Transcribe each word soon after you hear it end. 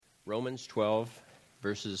Romans 12,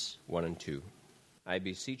 verses 1 and 2. I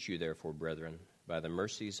beseech you, therefore, brethren, by the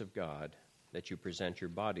mercies of God, that you present your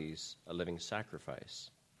bodies a living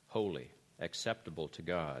sacrifice, holy, acceptable to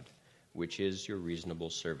God, which is your reasonable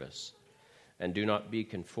service. And do not be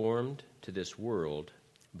conformed to this world,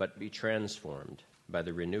 but be transformed by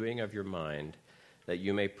the renewing of your mind, that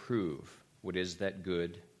you may prove what is that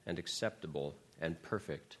good and acceptable and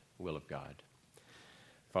perfect will of God.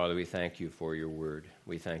 Father, we thank you for your word.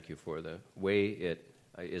 We thank you for the way it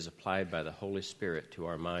is applied by the Holy Spirit to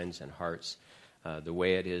our minds and hearts, the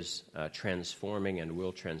way it is transforming and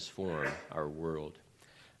will transform our world.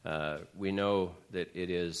 We know that it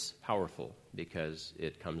is powerful because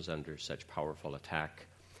it comes under such powerful attack.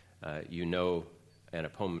 You know an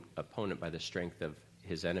opponent by the strength of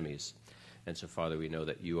his enemies. And so, Father, we know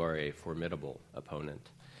that you are a formidable opponent.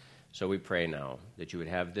 So we pray now that you would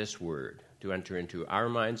have this word to enter into our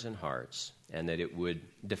minds and hearts, and that it would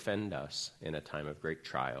defend us in a time of great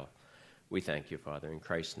trial. We thank you, Father, in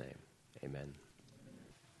Christ's name. Amen.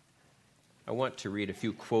 I want to read a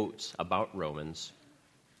few quotes about Romans.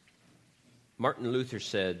 Martin Luther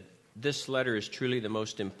said, "This letter is truly the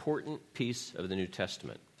most important piece of the New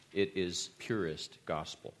Testament. It is purest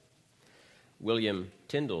gospel." William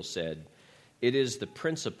Tyndale said, "It is the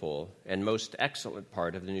principal and most excellent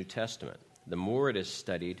part of the New Testament. The more it is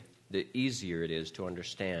studied, the easier it is to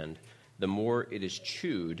understand. The more it is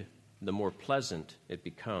chewed, the more pleasant it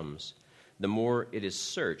becomes. The more it is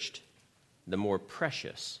searched, the more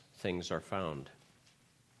precious things are found."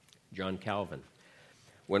 John Calvin,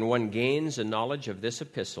 "When one gains a knowledge of this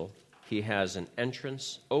epistle, he has an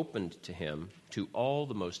entrance opened to him to all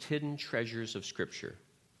the most hidden treasures of Scripture."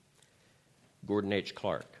 Gordon H.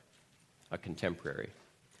 Clark, a contemporary,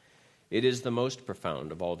 "It is the most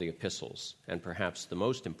profound of all the epistles, and perhaps the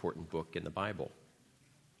most important book in the Bible."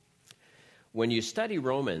 When you study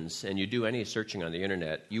Romans and you do any searching on the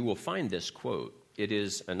internet, you will find this quote. It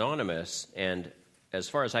is anonymous, and as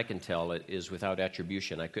far as I can tell, it is without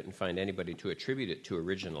attribution. I couldn't find anybody to attribute it to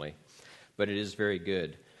originally, but it is very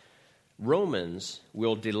good. "Romans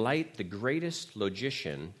will delight the greatest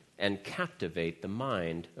logician and captivate the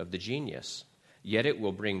mind of the genius. Yet it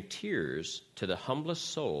will bring tears to the humblest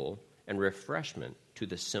soul and refreshment to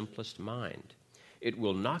the simplest mind. It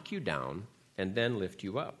will knock you down and then lift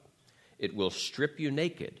you up. It will strip you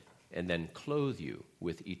naked and then clothe you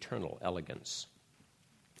with eternal elegance."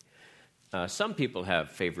 Some people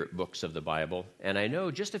have favorite books of the Bible, and I know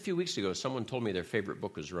just a few weeks ago someone told me their favorite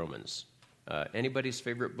book was Romans. Anybody's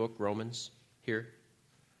favorite book, Romans, here?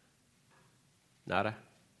 Nada?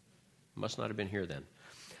 Must not have been here then.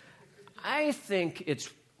 I think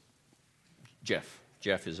it's Jeff.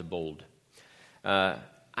 Jeff is a bold.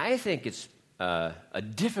 I think it's a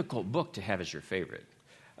difficult book to have as your favorite.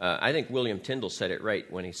 I think William Tyndale said it right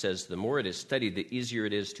when he says, "The more it is studied, the easier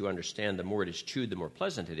it is to understand. The more it is chewed, the more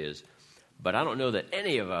pleasant it is." But I don't know that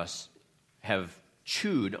any of us have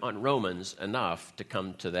chewed on Romans enough to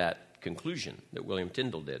come to that conclusion that William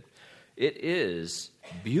Tyndale did. It is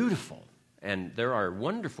beautiful, and there are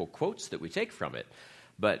wonderful quotes that we take from it,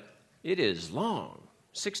 but it is long,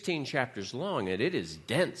 16 chapters long, and it is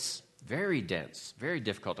dense, very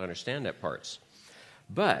difficult to understand at parts.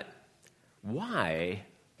 But why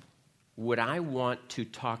would I want to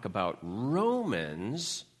talk about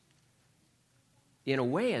Romans in a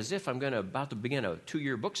way as if I'm about to begin a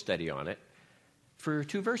 2-year book study on it for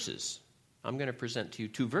 2 verses? I'm going to present to you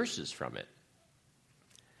 2 verses from it.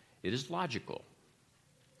 It is logical.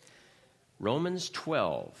 Romans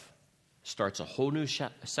 12 starts a whole new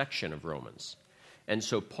section of Romans. And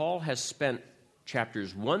so Paul has spent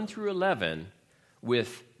chapters 1 through 11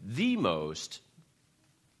 with the most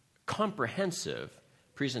comprehensive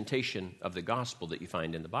presentation of the gospel that you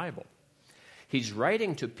find in the Bible. He's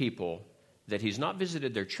writing to people that he's not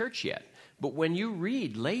visited their church yet, but when you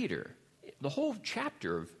read later, the whole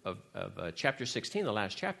chapter of chapter 16, the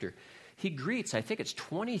last chapter, he greets, I think it's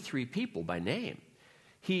 23 people by name.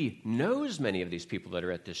 He knows many of these people that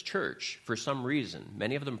are at this church for some reason,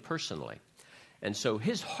 many of them personally. And so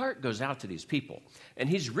his heart goes out to these people, and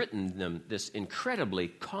he's written them this incredibly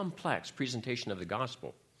complex presentation of the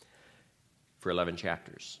gospel for 11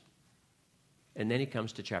 chapters. And then he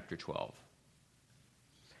comes to chapter 12.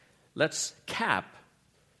 Let's cap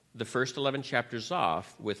the first 11 chapters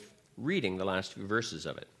off with reading the last few verses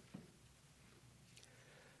of it.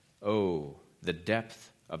 "Oh, the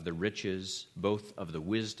depth of the riches, both of the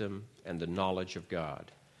wisdom and the knowledge of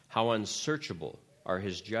God. How unsearchable are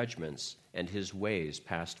his judgments and his ways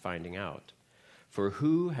past finding out. For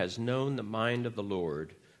who has known the mind of the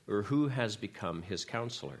Lord, or who has become his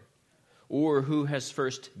counselor? Or who has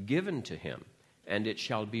first given to him, and it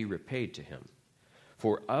shall be repaid to him.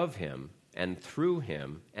 For of him, and through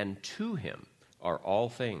him, and to him are all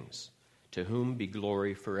things, to whom be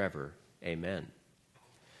glory forever. Amen.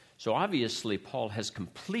 So obviously, Paul has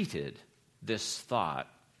completed this thought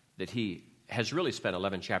that he has really spent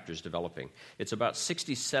 11 chapters developing. It's about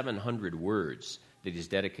 6,700 words that he's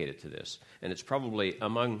dedicated to this, and it's probably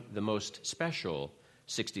among the most special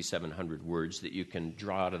 6,700 words that you can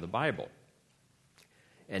draw out of the Bible.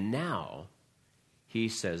 And now he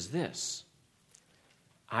says this: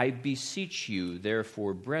 I beseech you,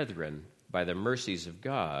 therefore, brethren, by the mercies of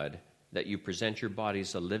God, that you present your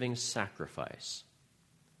bodies a living sacrifice.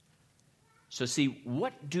 So see,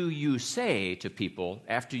 what do you say to people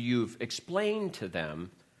after you've explained to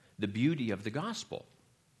them the beauty of the gospel?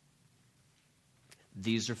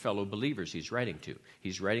 These are fellow believers he's writing to.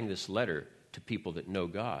 He's writing this letter to people that know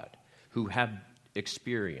God, who have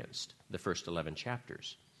experienced the first 11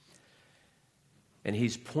 chapters. And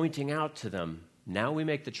he's pointing out to them, now we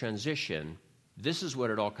make the transition. This is what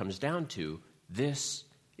it all comes down to. This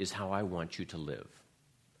is how I want you to live.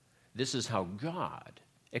 This is how God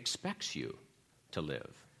expects you to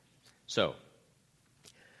live. So,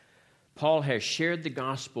 Paul has shared the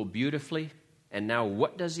gospel beautifully, and now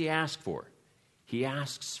what does he ask for? He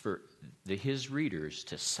asks for his readers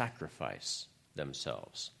to sacrifice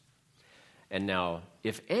themselves. And now,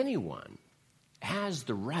 if anyone has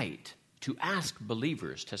the right to ask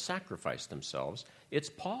believers to sacrifice themselves, it's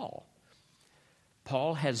Paul.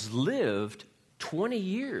 Paul has lived 20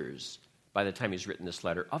 years by the time he's written this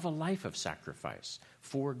letter of a life of sacrifice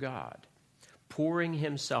for God, pouring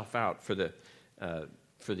himself out for the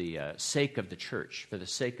sake of the church, for the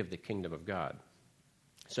sake of the kingdom of God.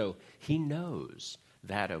 So he knows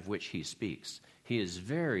that of which he speaks. He is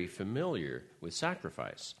very familiar with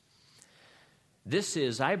sacrifice. This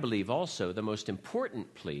is, I believe, also the most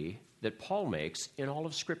important plea that Paul makes in all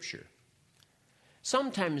of Scripture.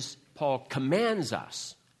 Sometimes Paul commands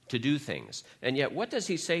us to do things, and yet what does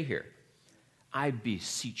he say here? I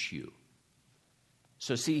beseech you.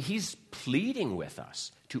 So see, he's pleading with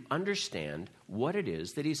us to understand what it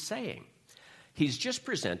is that he's saying. He's just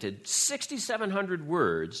presented 6,700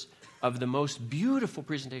 words of the most beautiful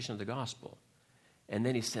presentation of the gospel. And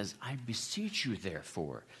then he says, I beseech you,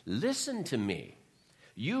 therefore, listen to me,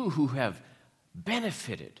 you who have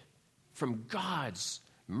benefited from God's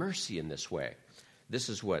mercy in this way. This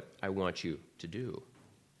is what I want you to do.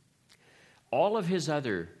 All of his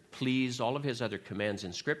other pleas, all of his other commands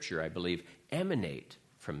in Scripture, I believe, emanate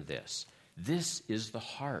from this. This is the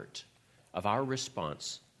heart of our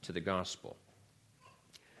response to the gospel.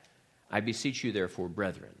 I beseech you, therefore,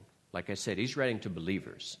 brethren. Like I said, he's writing to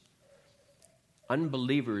believers.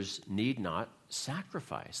 Unbelievers need not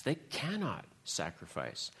sacrifice. They cannot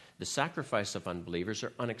sacrifice. The sacrifice of unbelievers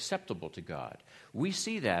are unacceptable to God. We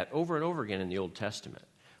see that over and over again in the Old Testament,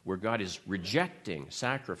 where God is rejecting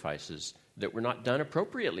sacrifices that were not done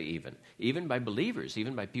appropriately even by believers,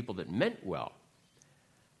 even by people that meant well.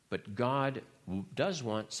 But God does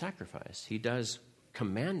want sacrifice. He does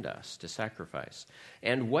command us to sacrifice.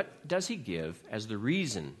 And what does he give as the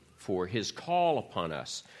reason for his call upon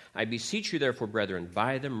us? I beseech you, therefore, brethren,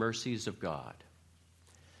 by the mercies of God.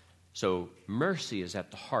 So mercy is at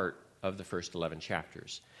the heart of the first 11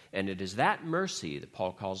 chapters. And it is that mercy that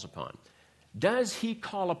Paul calls upon. Does he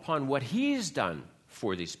call upon what he's done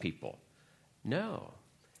for these people? No.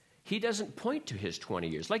 He doesn't point to his 20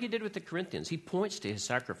 years like he did with the Corinthians. He points to his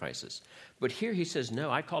sacrifices. But here he says,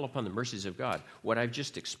 no, I call upon the mercies of God. What I've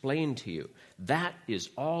just explained to you, that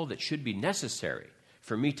is all that should be necessary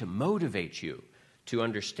for me to motivate you to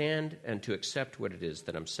understand and to accept what it is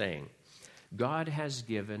that I'm saying. God has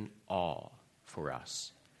given all for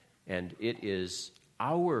us, and it is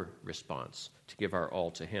our response to give our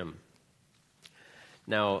all to him.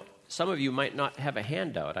 Now, some of you might not have a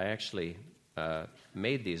handout. I actually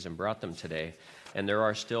made these and brought them today, and there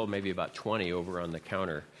are still maybe about 20 over on the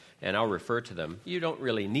counter, and I'll refer to them. You don't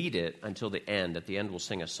really need it until the end. At the end, we'll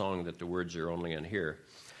sing a song that the words are only in here.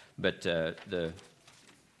 But the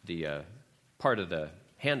part of the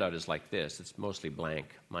handout is like this. It's mostly blank.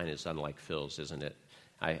 Mine is unlike Phil's, isn't it?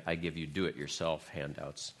 I give you do-it-yourself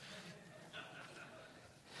handouts.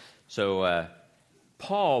 So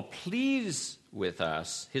Paul pleads with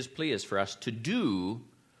us. His plea is for us to do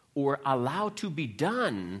or allow to be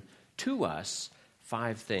done to us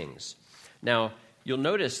 5 things. Now, you'll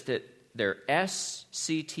notice that they're S,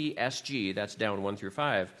 C, T, S, G. That's down 1 through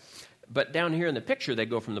 5. But down here in the picture, they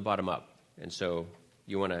go from the bottom up. And so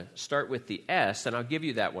you want to start with the S, and I'll give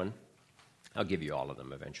you that one. I'll give you all of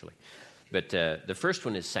them eventually. But the first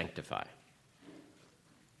one is sanctify.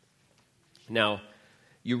 Now,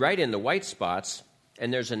 you write in the white spots,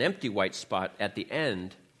 and there's an empty white spot at the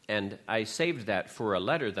end, and I saved that for a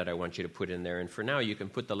letter that I want you to put in there, and for now you can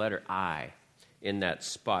put the letter I in that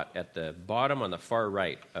spot at the bottom on the far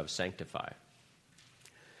right of sanctify.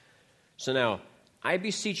 So now, I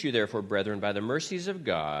beseech you therefore, brethren, by the mercies of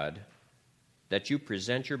God, that you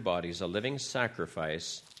present your bodies a living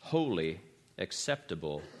sacrifice, holy,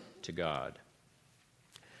 acceptable to God.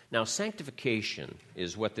 Now, sanctification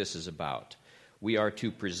is what this is about. We are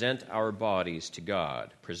to present our bodies to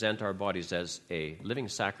God, present our bodies as a living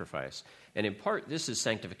sacrifice. And in part, this is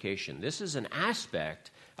sanctification. This is an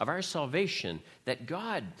aspect of our salvation that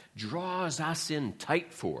God draws us in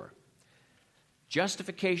tight for.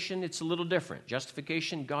 Justification, it's a little different.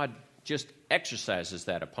 Justification, God just exercises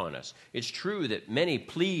that upon us. It's true that many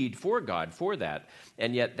plead for God for that,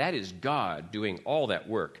 and yet that is God doing all that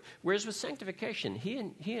work. Whereas with sanctification,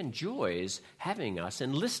 He enjoys having us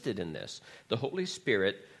enlisted in this. The Holy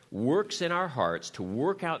Spirit works in our hearts to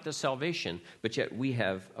work out the salvation, but yet we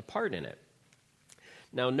have a part in it.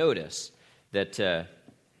 Now notice that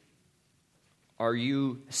are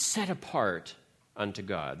you set apart unto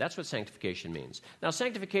God? That's what sanctification means. Now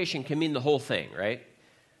sanctification can mean the whole thing, right?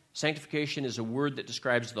 Sanctification is a word that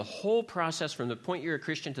describes the whole process from the point you're a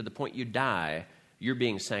Christian to the point you die, you're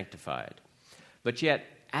being sanctified. But yet,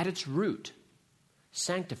 at its root,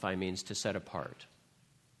 sanctify means to set apart,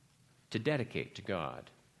 to dedicate to God.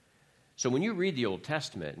 So when you read the Old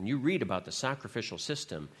Testament and you read about the sacrificial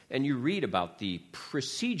system and you read about the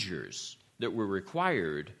procedures that were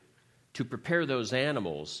required to prepare those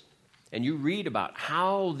animals, and you read about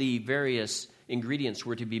how the various ingredients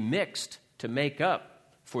were to be mixed to make up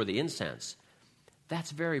for the incense,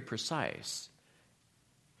 that's very precise.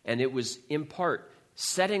 And it was in part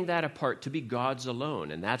setting that apart to be God's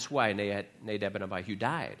alone. And that's why Nadab and Abihu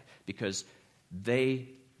died, because they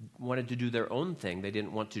wanted to do their own thing. They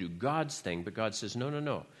didn't want to do God's thing, but God says,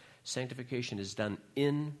 no. Sanctification is done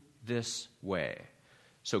in this way.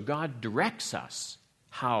 So God directs us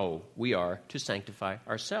how we are to sanctify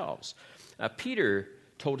ourselves. Peter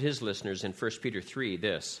told his listeners in 1 Peter 3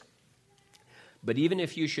 this: "But even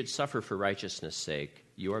if you should suffer for righteousness' sake,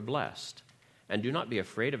 you are blessed. And do not be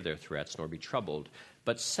afraid of their threats, nor be troubled,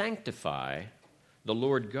 but sanctify the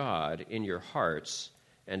Lord God in your hearts,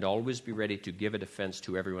 and always be ready to give a defense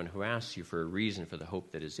to everyone who asks you for a reason for the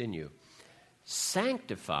hope that is in you."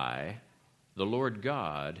 Sanctify the Lord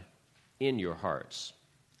God in your hearts.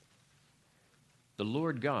 The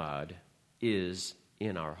Lord God is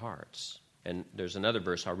in our hearts. And there's another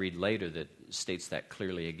verse I'll read later that states that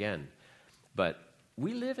clearly again. But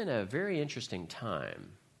we live in a very interesting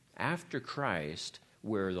time after Christ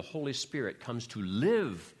where the Holy Spirit comes to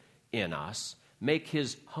live in us, make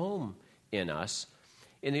His home in us.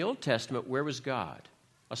 In the Old Testament, where was God?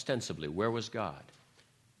 Ostensibly, where was God?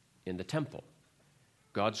 In the temple.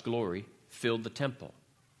 God's glory filled the temple.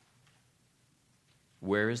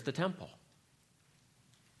 Where is the temple?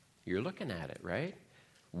 You're looking at it, right?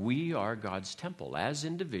 We are God's temple as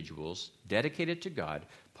individuals dedicated to God.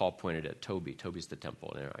 Paul pointed at Toby. Toby's the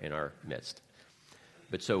temple in our midst.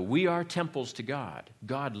 But so we are temples to God.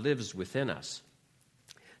 God lives within us.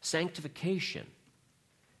 Sanctification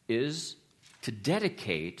is to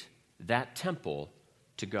dedicate that temple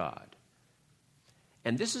to God.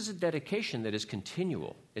 And this is a dedication that is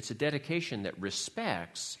continual. It's a dedication that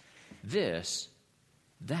respects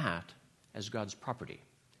that as God's property.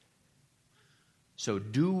 So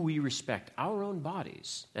do we respect our own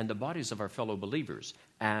bodies and the bodies of our fellow believers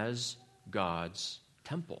as God's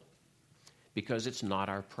temple? Because it's not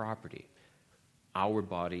our property. Our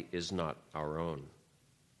body is not our own.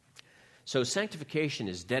 So sanctification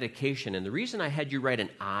is dedication. And the reason I had you write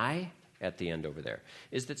an I at the end over there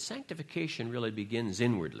is that sanctification really begins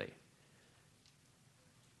inwardly.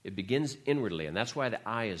 It begins inwardly, and that's why the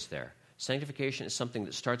I is there. Sanctification is something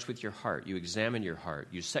that starts with your heart. You examine your heart.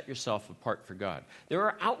 You set yourself apart for God. There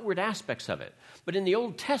are outward aspects of it. But in the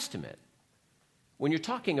Old Testament, when you're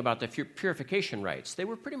talking about the purification rites, they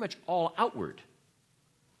were pretty much all outward.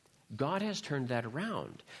 God has turned that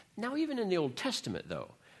around. Now, even in the Old Testament,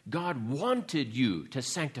 though, God wanted you to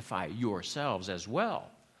sanctify yourselves as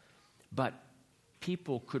well. But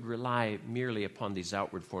people could rely merely upon these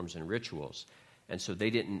outward forms and rituals. And so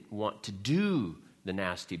they didn't want to do the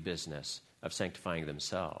nasty business of sanctifying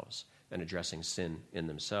themselves and addressing sin in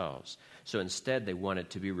themselves. So instead, they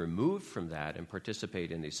wanted to be removed from that and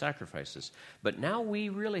participate in these sacrifices. But now we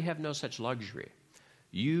really have no such luxury.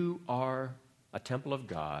 You are a temple of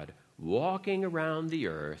God walking around the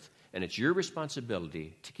earth, and it's your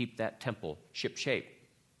responsibility to keep that temple shipshape.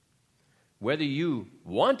 Whether you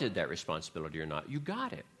wanted that responsibility or not, you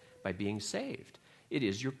got it by being saved. it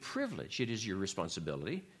is your privilege. It is your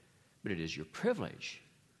responsibility, but it is your privilege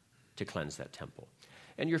to cleanse that temple.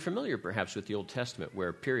 And you're familiar perhaps with the Old Testament,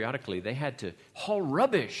 where periodically they had to haul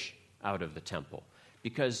rubbish out of the temple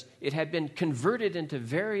because it had been converted into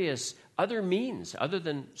various other means other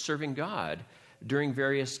than serving God during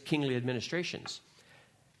various kingly administrations.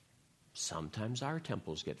 Sometimes our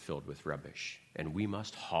temples get filled with rubbish, and we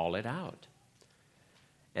must haul it out.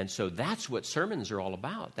 And so that's what sermons are all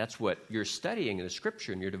about. That's what you're studying in the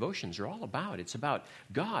Scripture and your devotions are all about. It's about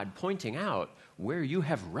God pointing out where you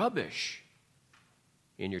have rubbish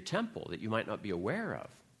in your temple that you might not be aware of.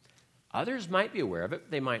 Others might be aware of it,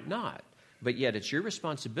 they might not. But yet it's your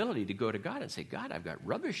responsibility to go to God and say, God, I've got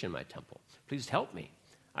rubbish in my temple. Please help me.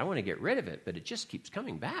 I want to get rid of it, but it just keeps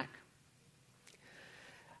coming back.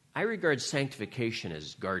 I regard sanctification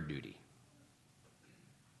as guard duty.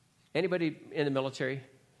 Anybody in the military?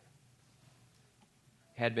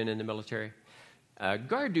 Had been in the military?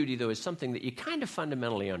 Guard duty, though, is something that you kind of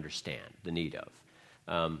fundamentally understand the need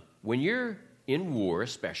of. When you're in war,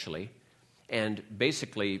 especially, and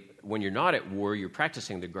basically when you're not at war, you're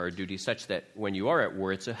practicing the guard duty such that when you are at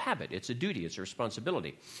war, it's a habit, it's a duty, it's a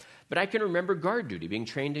responsibility. But I can remember guard duty, being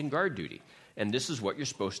trained in guard duty. And this is what you're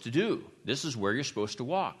supposed to do. This is where you're supposed to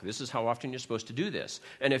walk. This is how often you're supposed to do this.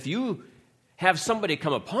 And if you have somebody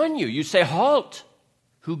come upon you, you say, halt,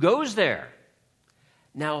 who goes there?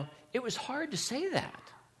 Now, it was hard to say that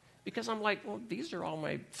because I'm like, well, these are all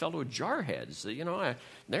my fellow jarheads.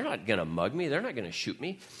 They're not going to mug me. They're not going to shoot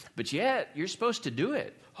me. But yet, you're supposed to do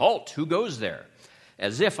it. Halt, who goes there?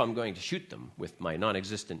 As if I'm going to shoot them with my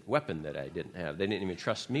non-existent weapon that I didn't have. They didn't even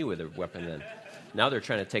trust me with a weapon then. Now they're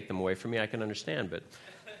trying to take them away from me. I can understand.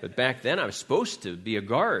 But back then, I was supposed to be a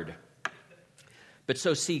guard. But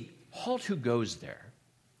so, see, halt, who goes there?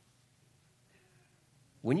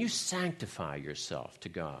 When you sanctify yourself to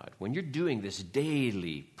God, when you're doing this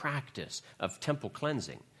daily practice of temple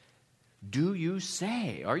cleansing, do you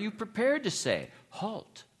say, are you prepared to say,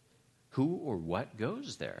 halt, who or what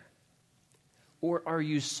goes there? Or are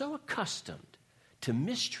you so accustomed to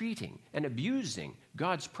mistreating and abusing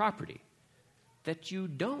God's property that you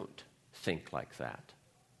don't think like that?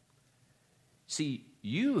 See,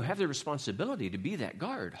 you have the responsibility to be that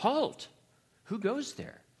guard. Halt, who goes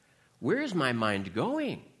there? Where is my mind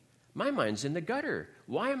going? My mind's in the gutter.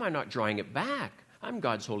 Why am I not drawing it back? I'm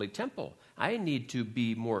God's holy temple. I need to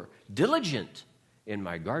be more diligent in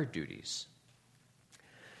my guard duties.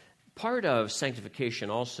 Part of sanctification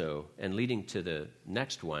also, and leading to the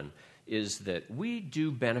next one, is that we do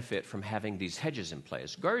benefit from having these hedges in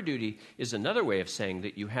place. Guard duty is another way of saying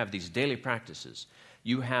that you have these daily practices.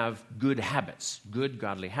 You have good habits, good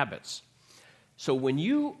godly habits. So when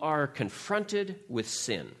you are confronted with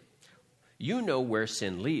sin, you know where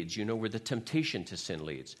sin leads. You know where the temptation to sin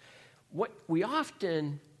leads. What we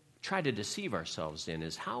often try to deceive ourselves in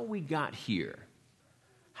is how we got here.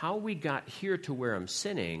 How we got here to where I'm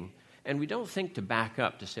sinning, and we don't think to back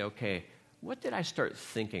up to say, okay, what did I start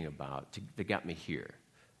thinking about that got me here?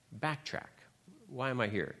 Backtrack. Why am I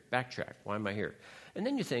here? Backtrack. Why am I here? And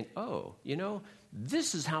then you think, oh,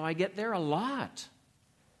 this is how I get there a lot.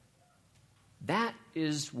 That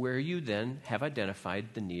is where you then have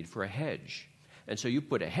identified the need for a hedge. And so you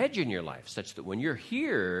put a hedge in your life such that when you're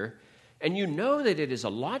here, and you know that it is a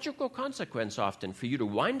logical consequence often for you to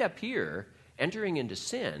wind up here, entering into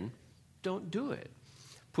sin, don't do it.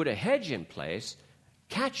 Put a hedge in place,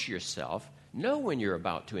 catch yourself, know when you're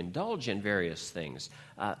about to indulge in various things,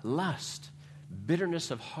 lust,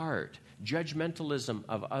 bitterness of heart, judgmentalism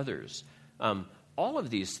of others. All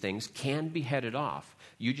of these things can be headed off.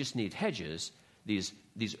 You just need hedges, these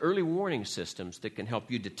early warning systems that can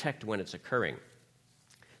help you detect when it's occurring.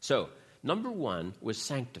 So, number one was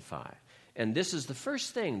sanctify. And this is the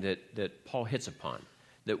first thing that Paul hits upon,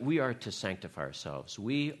 that we are to sanctify ourselves.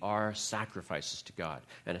 We are sacrifices to God,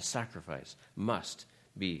 and a sacrifice must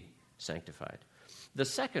be sanctified. The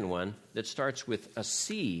second one that starts with a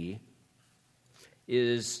C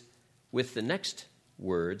is with the next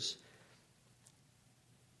words,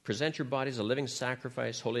 present your bodies a living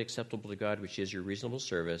sacrifice, wholly acceptable to God, which is your reasonable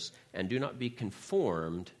service, and do not be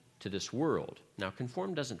conformed to this world. Now,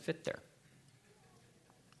 conform doesn't fit there.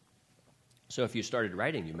 So if you started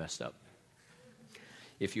writing, you messed up.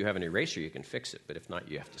 If you have an eraser, you can fix it, but if not,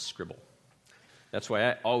 you have to scribble. That's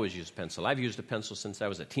why I always use a pencil. I've used a pencil since I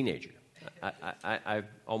was a teenager. I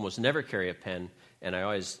almost never carry a pen, and I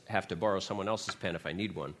always have to borrow someone else's pen if I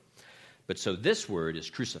need one. But so this word is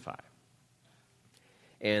crucify.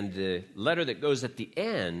 And the letter that goes at the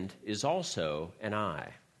end is also an I.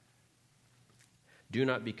 Do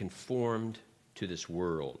not be conformed to this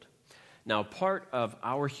world. Now, part of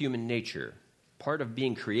our human nature, Part of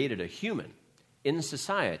being created a human in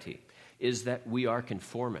society is that we are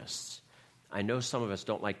conformists. I know some of us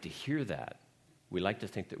don't like to hear that. We like to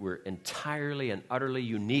think that we're entirely and utterly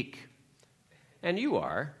unique. And you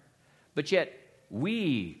are, but yet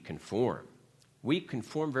we conform. We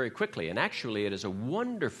conform very quickly. And actually, it is a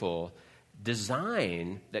wonderful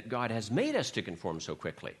design that God has made us to conform so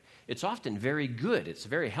quickly. It's often very good. It's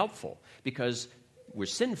very helpful because we're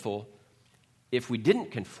sinful. If we didn't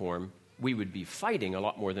conform, we would be fighting a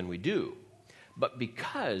lot more than we do. But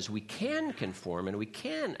because we can conform and we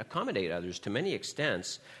can accommodate others to many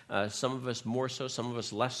extents, some of us more so, some of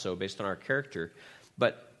us less so based on our character,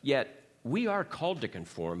 but yet we are called to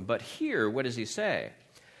conform. But here, what does he say?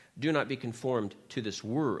 Do not be conformed to this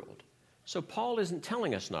world. So Paul isn't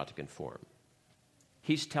telling us not to conform.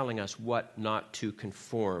 He's telling us what not to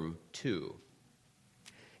conform to.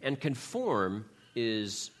 And conform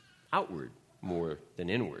is outward more than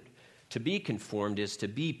inward. To be conformed is to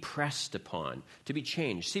be pressed upon, to be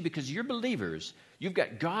changed. See, because you're believers, you've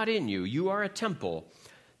got God in you, you are a temple.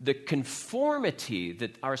 The conformity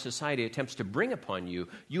that our society attempts to bring upon you,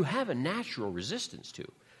 you have a natural resistance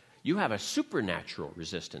to. You have a supernatural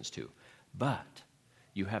resistance to. But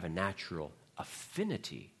you have a natural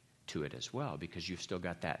affinity to it as well because you've still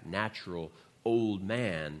got that natural old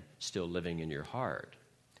man still living in your heart.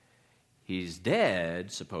 He's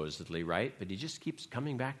dead, supposedly, right? But he just keeps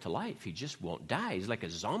coming back to life. He just won't die. He's like a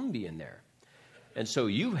zombie in there. And so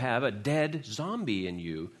you have a dead zombie in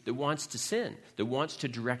you that wants to sin, that wants to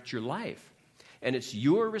direct your life. And it's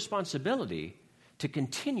your responsibility to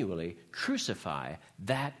continually crucify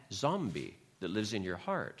that zombie that lives in your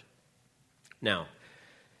heart. Now,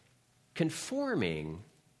 conforming,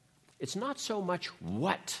 it's not so much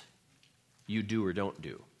what you do or don't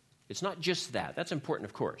do. It's not just that. That's important,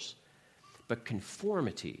 of course. But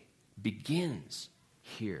conformity begins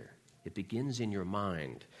here. It begins in your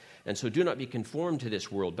mind. And so do not be conformed to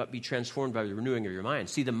this world, but be transformed by the renewing of your mind.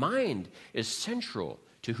 See, the mind is central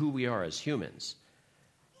to who we are as humans.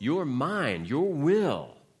 Your mind, your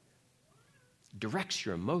will, directs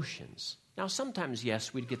your emotions. Now, sometimes,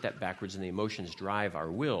 yes, we'd get that backwards and the emotions drive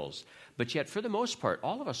our wills. But yet, for the most part,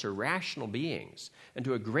 all of us are rational beings. And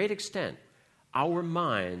to a great extent, our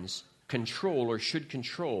minds control or should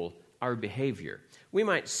control our behavior. We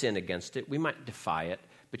might sin against it. We might defy it.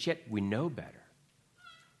 But yet, we know better.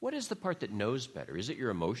 What is the part that knows better? Is it your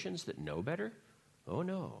emotions that know better? Oh,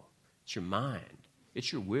 no. It's your mind.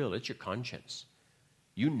 It's your will. It's your conscience.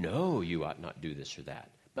 You know you ought not do this or that.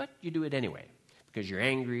 But you do it anyway. Because you're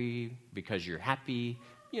angry, because you're happy,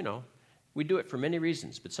 We do it for many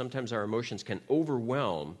reasons, but sometimes our emotions can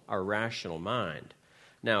overwhelm our rational mind.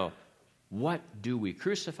 Now, what do we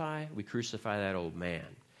crucify? We crucify that old man.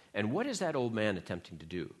 And what is that old man attempting to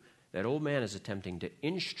do? That old man is attempting to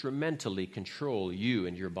instrumentally control you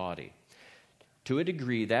and your body. To a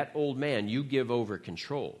degree, that old man, you give over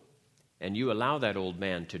control. And you allow that old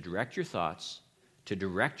man to direct your thoughts, to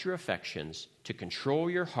direct your affections, to control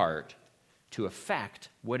your heart, to affect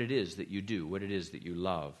what it is that you do, what it is that you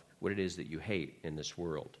love, what it is that you hate in this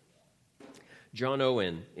world. John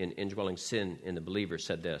Owen, in Indwelling Sin in the Believer,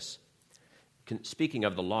 said this, speaking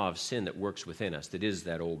of the law of sin that works within us, that is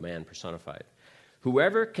that old man personified.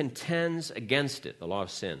 Whoever contends against it, the law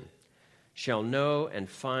of sin, shall know and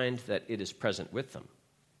find that it is present with them,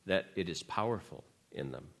 that it is powerful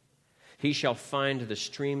in them. He shall find the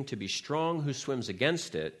stream to be strong who swims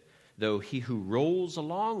against it, though he who rolls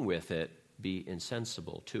along with it be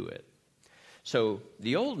insensible to it. So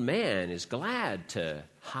the old man is glad to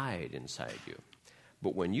hide inside you.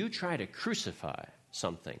 But when you try to crucify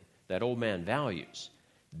something that old man values,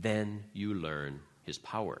 then you learn his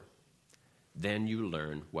power. Then you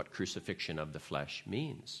learn what crucifixion of the flesh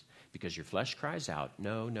means. Because your flesh cries out,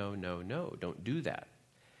 no, no, no, no, don't do that.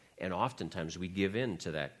 And oftentimes we give in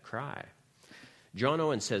to that cry. John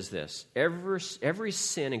Owen says this, every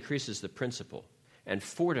sin increases the principle and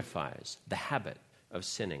fortifies the habit of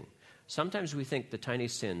sinning. Sometimes we think the tiny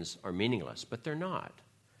sins are meaningless, but they're not.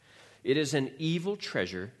 It is an evil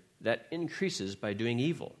treasure that increases by doing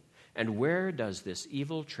evil. And where does this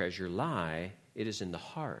evil treasure lie? It is in the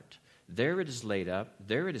heart. There it is laid up.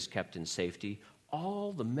 There it is kept in safety.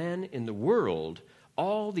 All the men in the world,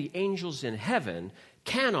 all the angels in heaven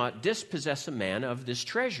cannot dispossess a man of this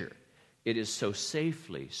treasure. It is so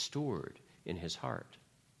safely stored in his heart.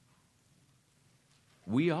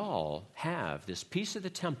 We all have this piece of the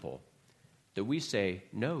temple that we say,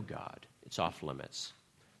 no, God, it's off limits.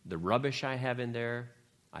 The rubbish I have in there,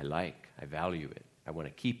 I like, I value it, I want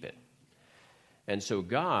to keep it. And so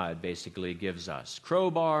God basically gives us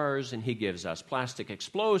crowbars, and he gives us plastic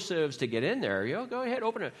explosives to get in there. Go ahead,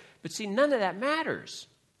 open it. But see, none of that matters,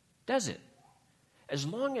 does it? As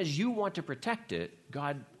long as you want to protect it,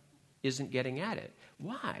 God isn't getting at it.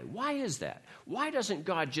 Why? Why is that? Why doesn't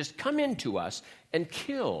God just come into us and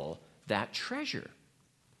kill that treasure?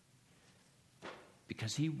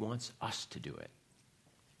 Because he wants us to do it.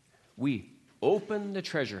 We open the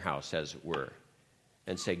treasure house, as it were,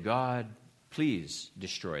 and say, God, please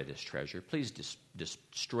destroy this treasure. Please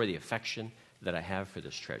destroy the affection that I have for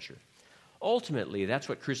this treasure. Ultimately, that's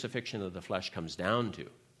what crucifixion of the flesh comes down to.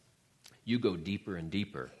 You go deeper and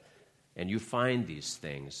deeper, and you find these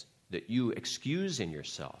things that you excuse in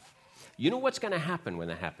yourself. You know what's going to happen when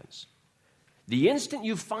that happens? The instant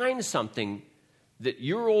you find something that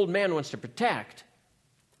your old man wants to protect,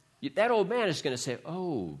 that old man is going to say,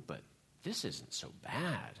 oh, but this isn't so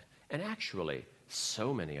bad. And actually,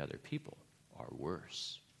 so many other people are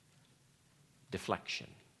worse. Deflection.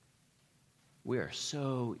 We are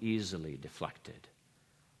so easily deflected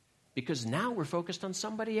because now we're focused on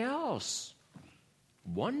somebody else.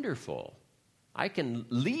 Wonderful. I can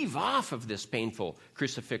leave off of this painful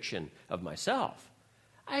crucifixion of myself.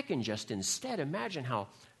 I can just instead imagine how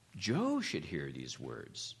Joe should hear these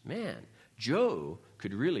words. Man, Joe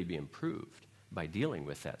could really be improved by dealing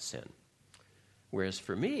with that sin. Whereas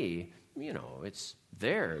for me, it's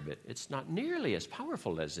there, but it's not nearly as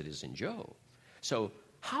powerful as it is in Joe. So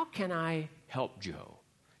how can I help Joe?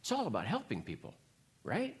 It's all about helping people,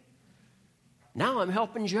 right? Now I'm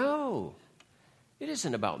helping Joe. It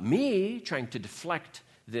isn't about me trying to deflect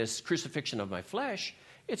this crucifixion of my flesh.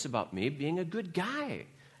 It's about me being a good guy,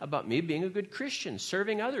 about me being a good Christian,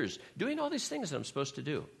 serving others, doing all these things that I'm supposed to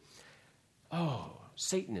do. Oh,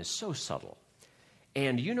 Satan is so subtle.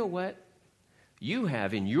 And you know what? You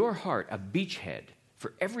have in your heart a beachhead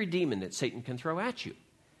for every demon that Satan can throw at you.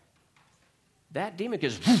 That demon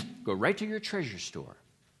can go right to your treasure store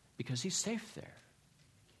because he's safe there.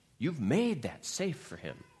 You've made that safe for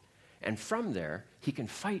him. And from there, he can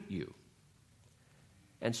fight you.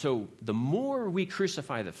 And so the more we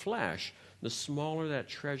crucify the flesh, the smaller that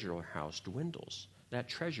treasure house dwindles. That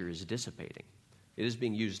treasure is dissipating. It is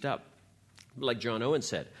being used up. Like John Owen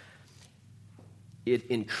said, it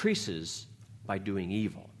increases by doing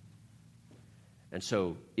evil. And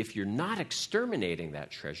so if you're not exterminating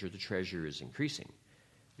that treasure, the treasure is increasing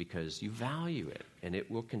because you value it and it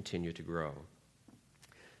will continue to grow.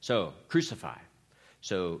 So, crucify.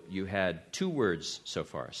 So you had two words so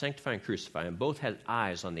far, sanctify and crucify, and both had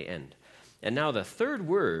eyes on the end. And now the third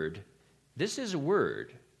word, this is a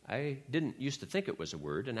word. I didn't used to think it was a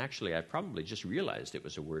word, and actually I probably just realized it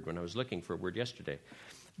was a word when I was looking for a word yesterday.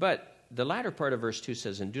 But the latter part of verse 2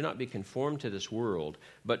 says, and do not be conformed to this world,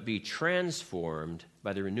 but be transformed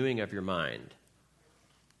by the renewing of your mind.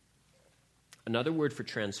 Another word for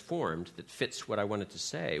transformed that fits what I wanted to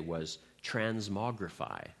say was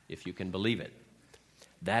transmogrify, if you can believe it.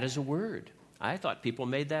 That is a word. I thought people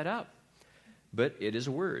made that up. But it is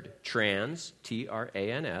a word. Trans,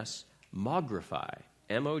 T-R-A-N-S, mogrify,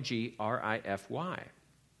 M-O-G-R-I-F-Y.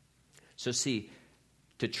 So see,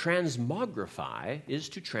 to transmogrify is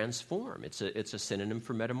to transform. It's a synonym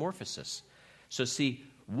for metamorphosis. So see,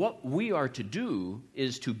 what we are to do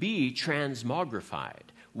is to be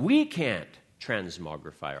transmogrified. We can't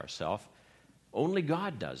transmogrify ourselves. Only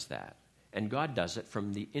God does that. And God does it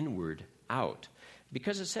from the inward out.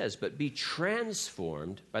 Because it says, but be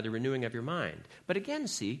transformed by the renewing of your mind. But again,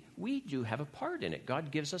 see, we do have a part in it.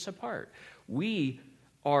 God gives us a part. We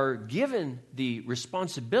are given the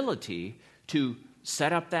responsibility to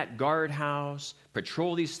set up that guardhouse,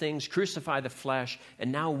 patrol these things, crucify the flesh,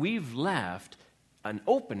 and now we've left an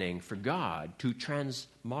opening for God to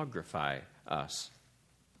transmogrify us.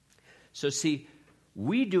 So see,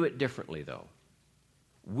 we do it differently, though.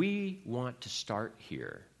 We want to start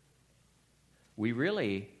here. We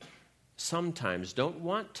really sometimes don't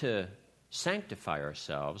want to sanctify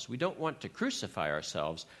ourselves. We don't want to crucify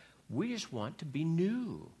ourselves. We just want to be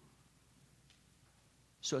new.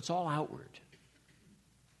 So it's all outward.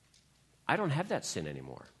 I don't have that sin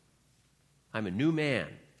anymore. I'm a new man.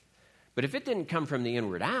 But if it didn't come from the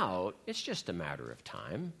inward out, it's just a matter of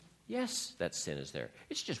time. Yes, that sin is there.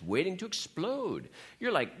 It's just waiting to explode.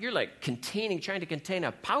 You're like trying to contain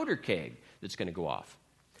a powder keg that's going to go off.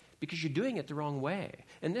 Because you're doing it the wrong way.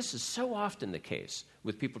 And this is so often the case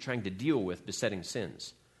with people trying to deal with besetting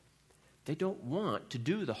sins. They don't want to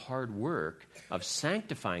do the hard work of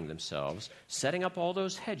sanctifying themselves, setting up all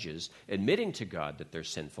those hedges, admitting to God that they're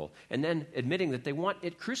sinful, and then admitting that they want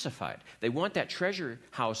it crucified. They want that treasure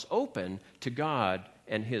house open to God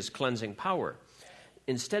and his cleansing power.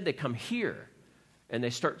 Instead, they come here and they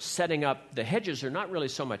start setting up, the hedges are not really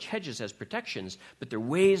so much hedges as protections, but they're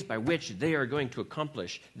ways by which they are going to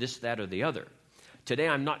accomplish this, that, or the other. Today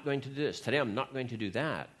I'm not going to do this. Today I'm not going to do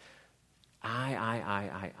that.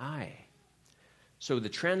 I. So the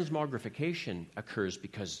transmogrification occurs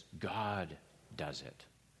because God does it.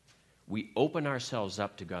 We open ourselves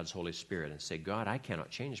up to God's Holy Spirit and say, God, I cannot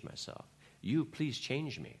change myself. You, please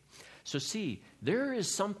change me. So see, there is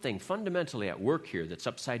something fundamentally at work here that's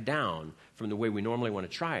upside down from the way we normally want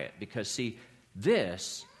to try it. Because, see,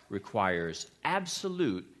 this requires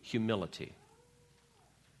absolute humility.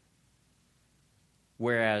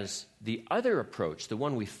 Whereas the other approach, the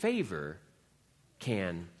one we favor,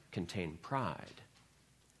 can contain pride.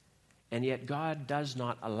 And yet God does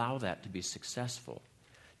not allow that to be successful.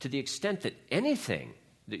 To the extent that anything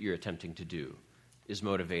that you're attempting to do is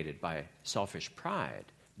motivated by selfish pride,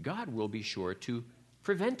 God will be sure to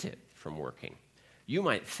prevent it from working. You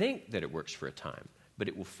might think that it works for a time, but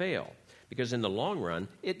it will fail, because in the long run,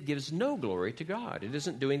 it gives no glory to God. It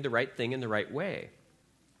isn't doing the right thing in the right way.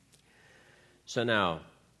 So now,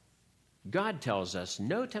 God tells us,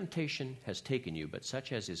 no temptation has taken you, but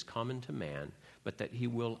such as is common to man, but that he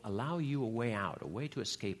will allow you a way out, a way to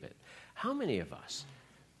escape it. How many of us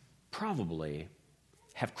probably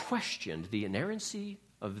have questioned the inerrancy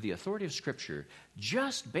of the authority of Scripture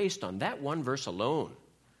just based on that one verse alone?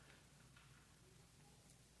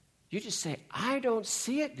 You just say, I don't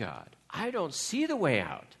see it, God. I don't see the way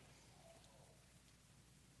out.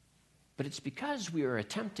 But it's because we are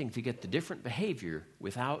attempting to get the different behavior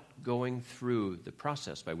without going through the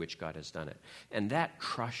process by which God has done it. And that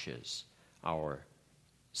crushes our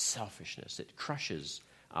selfishness. It crushes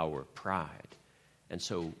our pride. And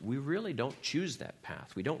so we really don't choose that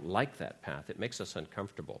path. We don't like that path. It makes us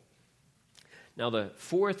uncomfortable. Now, the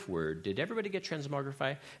fourth word, did everybody get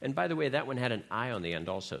transmogrify? And by the way, that one had an I on the end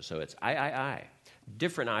also. So it's I.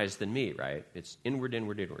 Different I's than me, right? It's inward,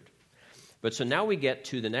 inward, inward. But so now we get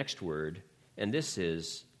to the next word, and this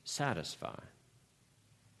is satisfy.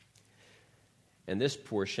 And this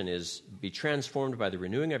portion is, be transformed by the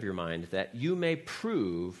renewing of your mind, that you may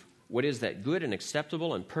prove what is that good and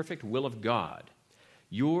acceptable and perfect will of God.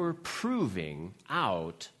 You're proving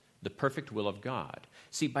out the perfect will of God.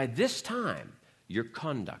 See, by this time, your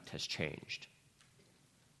conduct has changed.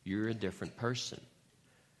 You're a different person.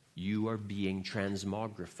 You are being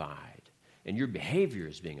transmogrified, and your behavior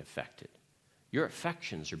is being affected. Your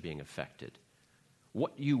affections are being affected.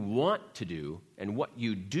 What you want to do and what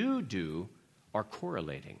you do are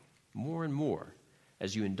correlating more and more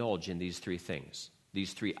as you indulge in these three things,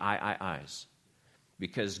 these three I's,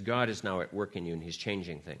 because God is now at work in you and he's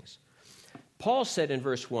changing things. Paul said in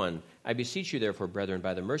verse 1, I beseech you therefore, brethren,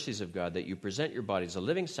 by the mercies of God, that you present your bodies a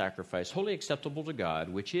living sacrifice, wholly acceptable to God,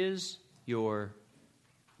 which is your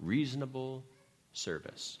reasonable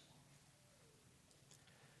service.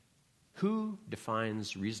 Who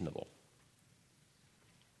defines reasonable?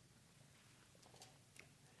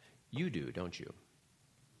 You do, don't you?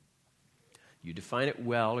 You define it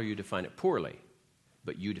well or you define it poorly,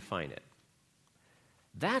 but you define it.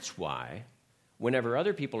 That's why whenever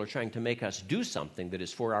other people are trying to make us do something that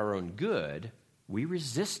is for our own good, we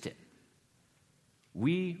resist it.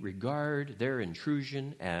 We regard their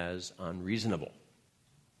intrusion as unreasonable.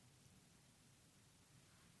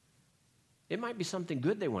 It might be something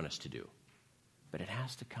good they want us to do, but it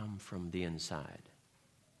has to come from the inside.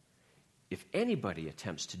 If anybody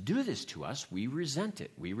attempts to do this to us, we resent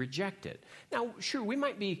it. We reject it. Now, sure, we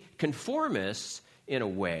might be conformists in a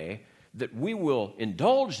way that we will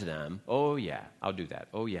indulge them. Oh, yeah, I'll do that.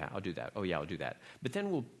 Oh, yeah, I'll do that. Oh, yeah, I'll do that. But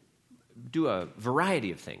then we'll do a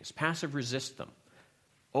variety of things, passive resist them.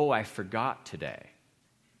 Oh, I forgot today,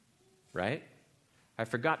 right? I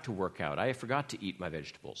forgot to work out. I forgot to eat my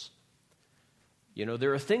vegetables. You know,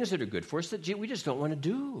 there are things that are good for us that we just don't want to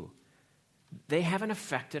do. They haven't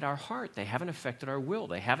affected our heart. They haven't affected our will.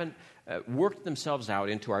 They haven't worked themselves out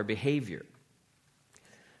into our behavior.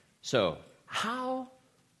 So, how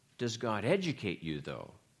does God educate you,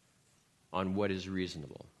 though, on what is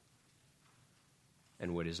reasonable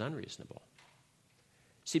and what is unreasonable?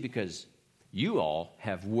 See, because you all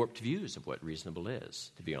have warped views of what reasonable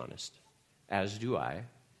is, to be honest, as do I.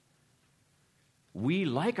 We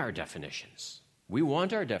like our definitions. We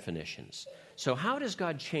want our definitions. So how does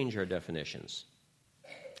God change our definitions?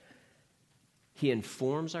 He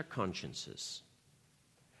informs our consciences.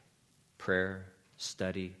 Prayer,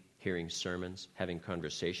 study, hearing sermons, having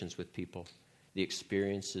conversations with people, the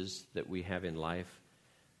experiences that we have in life,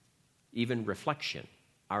 even reflection,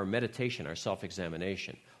 our meditation, our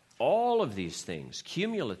self-examination. All of these things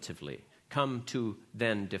cumulatively come to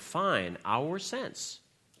then define our sense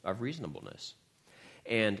of reasonableness.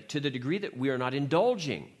 And to the degree that we are not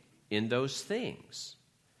indulging in those things,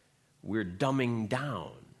 we're dumbing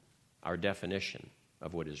down our definition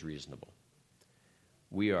of what is reasonable.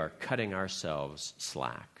 We are cutting ourselves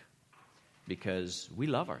slack because we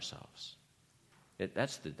love ourselves.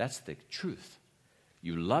 That's the truth.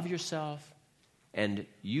 You love yourself, and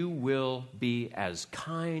you will be as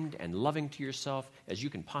kind and loving to yourself as you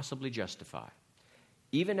can possibly justify,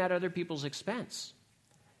 even at other people's expense,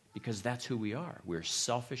 because that's who we are. We're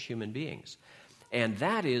selfish human beings. And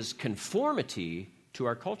that is conformity to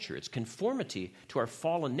our culture. It's conformity to our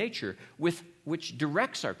fallen nature which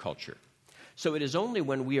directs our culture. So it is only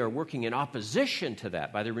when we are working in opposition to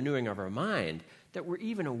that by the renewing of our mind that we're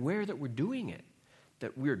even aware that we're doing it,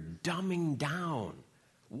 that we're dumbing down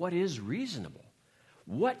what is reasonable.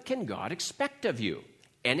 What can God expect of you?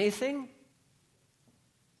 Anything?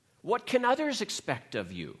 What can others expect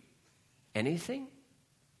of you? Anything?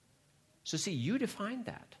 So see, you define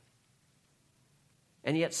that.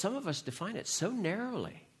 And yet some of us define it so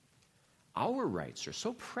narrowly. Our rights are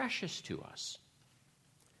so precious to us.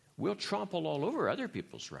 We'll trample all over other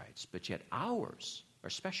people's rights, but yet ours are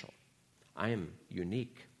special. I am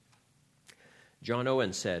unique. John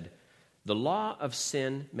Owen said, "The law of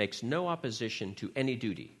sin makes no opposition to any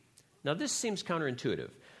duty." Now this seems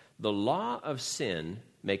counterintuitive. The law of sin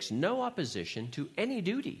makes no opposition to any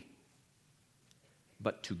duty,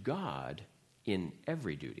 but to God in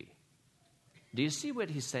every duty. Do you see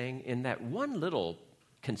what he's saying? In that one little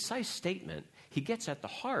concise statement, he gets at the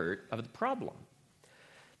heart of the problem.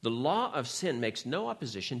 The law of sin makes no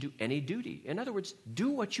opposition to any duty. In other words, do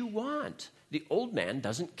what you want. The old man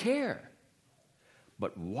doesn't care.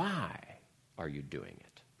 But why are you doing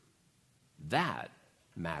it? That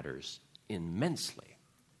matters immensely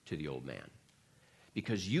to the old man,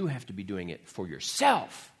 because you have to be doing it for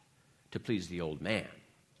yourself to please the old man.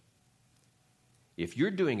 If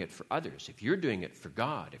you're doing it for others, if you're doing it for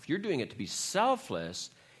God, if you're doing it to be selfless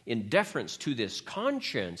in deference to this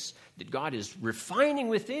conscience that God is refining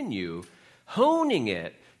within you, honing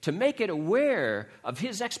it to make it aware of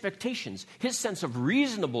his expectations, his sense of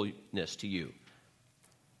reasonableness to you,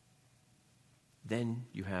 then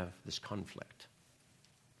you have this conflict.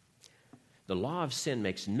 The law of sin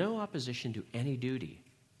makes no opposition to any duty.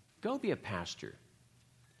 Go be a pastor.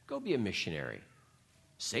 Go be a missionary.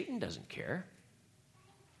 Satan doesn't care.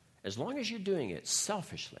 As long as you're doing it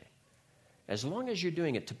selfishly, as long as you're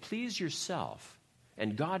doing it to please yourself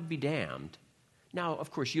and God be damned. Now,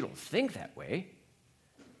 of course, you don't think that way.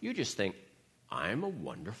 You just think, I'm a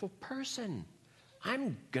wonderful person.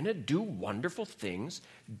 I'm going to do wonderful things.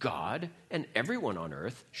 God and everyone on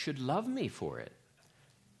earth should love me for it.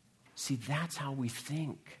 See, that's how we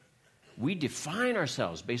think. We define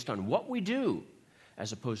ourselves based on what we do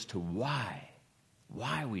as opposed to why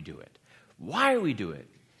we do it. Why we do it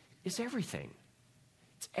is everything.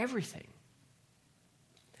 It's everything.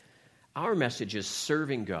 Our message is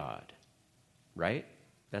serving God, right?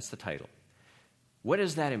 That's the title. What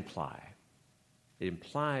does that imply? It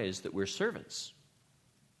implies that we're servants.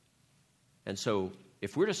 And so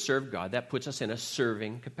if we're to serve God, that puts us in a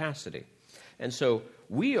serving capacity. And so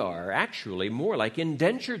we are actually more like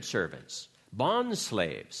indentured servants, bond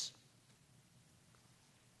slaves.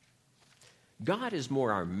 God is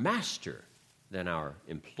more our master than our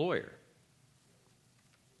employer.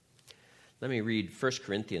 Let me read 1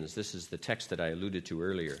 Corinthians. This is the text that I alluded to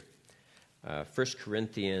earlier. 1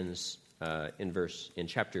 Corinthians in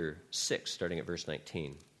chapter 6, starting at verse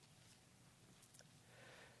 19.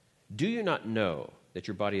 Do you not know that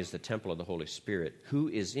your body is the temple of the Holy Spirit, who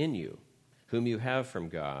is in you, whom you have from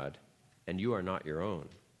God, and you are not your own?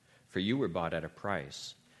 For you were bought at a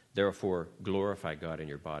price. Therefore, glorify God in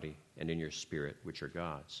your body and in your spirit, which are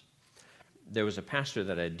God's. There was a pastor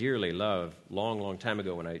that I dearly loved long time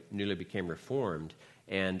ago when I newly became Reformed,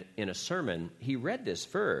 and in a sermon, he read this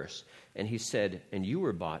verse, and he said, and you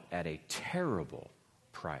were bought at a terrible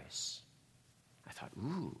price. I thought,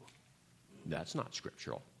 ooh, that's not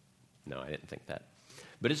scriptural. No, I didn't think that.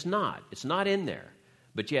 But it's not. It's not in there.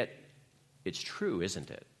 But yet, it's true, isn't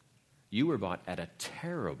it? You were bought at a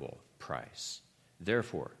terrible price.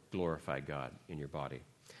 Therefore, glorify God in your body.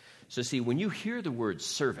 So see, when you hear the word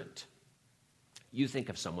servant, you think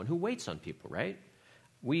of someone who waits on people, right?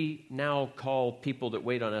 We now call people that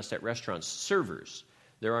wait on us at restaurants servers.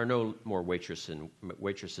 There are no more waitresses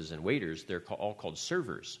and waiters. They're all called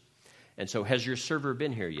servers. And so has your server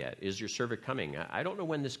been here yet? Is your server coming? I don't know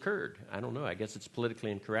when this occurred. I don't know. I guess it's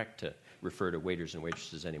politically incorrect to refer to waiters and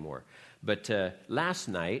waitresses anymore. But last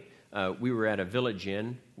night, we were at a Village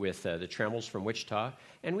Inn with the Tremmels from Wichita,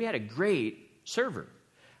 and we had a great server.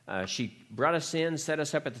 She brought us in, set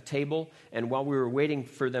us up at the table, and while we were waiting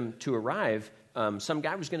for them to arrive, some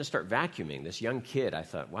guy was going to start vacuuming, this young kid. I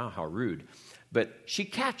thought, wow, how rude. But she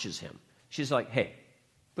catches him. She's like, hey,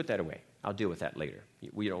 put that away. I'll deal with that later.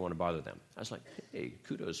 We don't want to bother them. I was like, hey,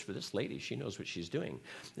 kudos for this lady. She knows what she's doing.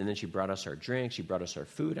 And then she brought us our drinks. She brought us our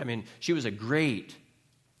food. I mean, she was a great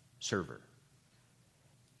server.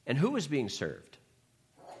 And who was being served?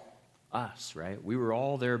 Us, right? We were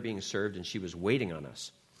all there being served, and she was waiting on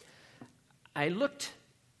us. I looked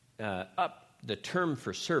up the term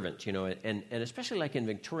for servant, and especially like in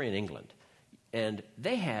Victorian England. And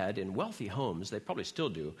they had, in wealthy homes, they probably still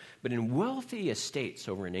do, but in wealthy estates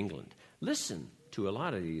over in England, listen to a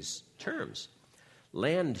lot of these terms.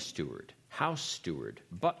 Land steward, house steward,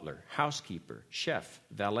 butler, housekeeper, chef,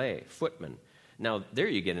 valet, footman. Now, there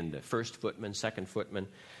you get into first footman, second footman,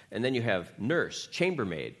 and then you have nurse,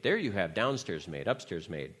 chambermaid. There you have downstairs maid, upstairs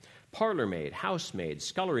maid, parlor maid, housemaid,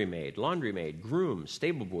 scullery maid, laundry maid, groom,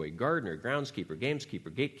 stable boy, gardener, groundskeeper,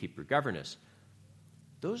 gameskeeper, gatekeeper, governess.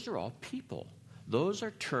 Those are all people. Those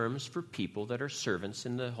are terms for people that are servants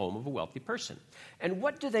in the home of a wealthy person. And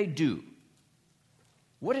what do?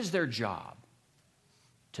 What is their job?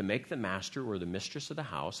 To make the master or the mistress of the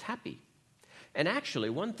house happy. And actually,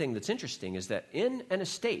 one thing that's interesting is that in an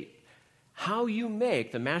estate, how you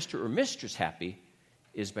make the master or mistress happy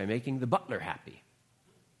is by making the butler happy.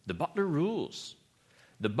 The butler rules.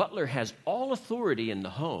 The butler has all authority in the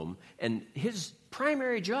home, and his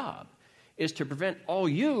primary job is to prevent all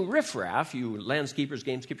you riffraff, you landskeepers,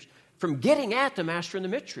 gameskeepers, from getting at the master and the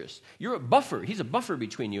mistress. You're a buffer. He's a buffer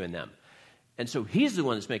between you and them. And so he's the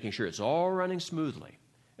one that's making sure it's all running smoothly.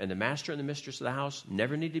 And the master and the mistress of the house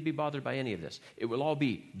never need to be bothered by any of this. It will all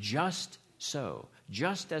be just so,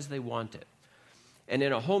 just as they want it. And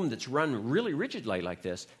in a home that's run really rigidly like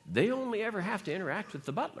this, they only ever have to interact with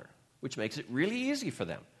the butler, which makes it really easy for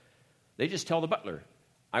them. They just tell the butler,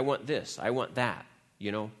 I want this, I want that.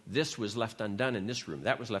 This was left undone in this room.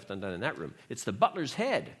 That was left undone in that room. It's the butler's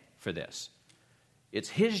head for this. It's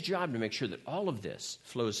his job to make sure that all of this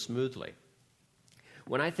flows smoothly.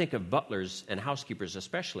 When I think of butlers and housekeepers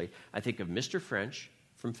especially, I think of Mr. French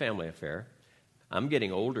from Family Affair. I'm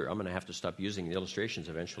getting older. I'm going to have to stop using the illustrations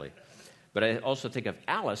eventually. But I also think of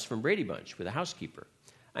Alice from Brady Bunch with a housekeeper.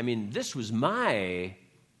 I mean, this was my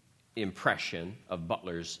impression of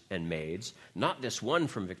butlers and maids, not this one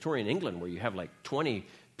from Victorian England where you have like 20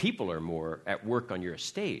 people or more at work on your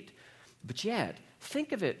estate. But yet,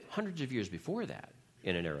 think of it hundreds of years before that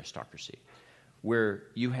in an aristocracy where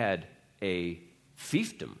you had a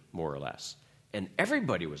fiefdom, more or less, and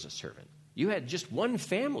everybody was a servant. You had just one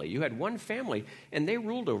family. You had one family, and they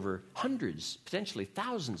ruled over hundreds, potentially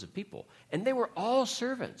thousands of people, and they were all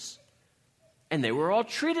servants, and they were all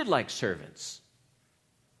treated like servants.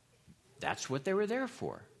 That's what they were there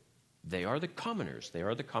for. They are the commoners. They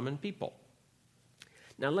are the common people.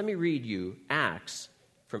 Now, let me read you Acts,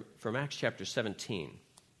 from Acts chapter 17.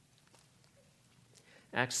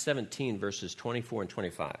 Acts 17, verses 24 and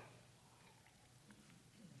 25.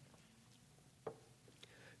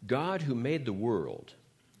 God, who made the world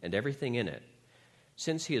and everything in it,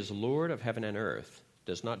 since he is Lord of heaven and earth,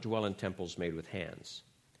 does not dwell in temples made with hands,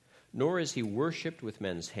 nor is he worshipped with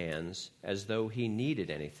men's hands as though he needed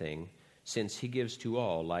anything, since he gives to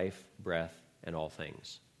all life, breath, and all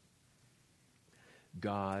things.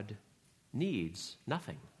 God needs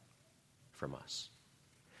nothing from us.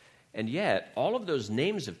 And yet, all of those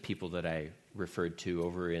names of people that I referred to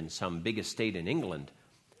over in some big estate in England,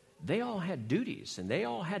 they all had duties, and they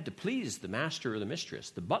all had to please the master or the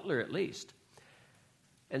mistress, the butler at least.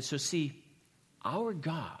 And so, see, our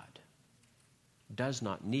God does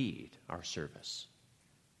not need our service.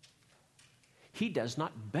 He does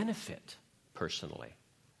not benefit personally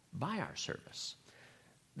by our service.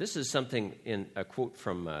 This is something in a quote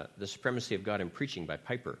from The Supremacy of God in Preaching by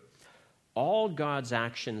Piper. All God's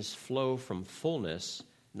actions flow from fullness,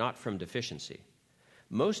 not from deficiency.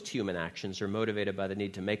 Most human actions are motivated by the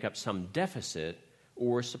need to make up some deficit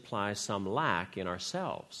or supply some lack in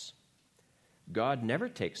ourselves. God never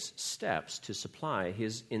takes steps to supply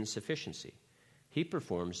his insufficiency. He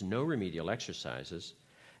performs no remedial exercises.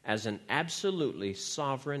 As an absolutely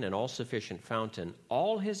sovereign and all-sufficient fountain,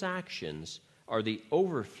 all his actions are the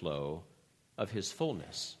overflow of his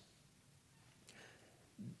fullness.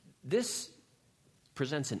 This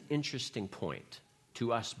presents an interesting point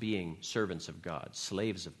to us being servants of God,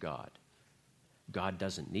 slaves of God. God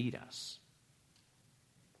doesn't need us.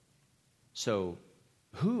 So,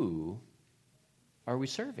 who are we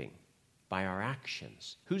serving? By our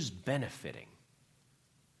actions. Who's benefiting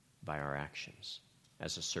by our actions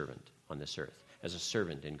as a servant on this earth, as a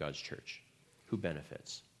servant in God's church? Who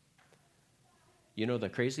benefits? You know the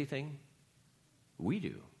crazy thing? We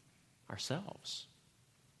do ourselves.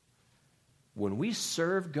 When we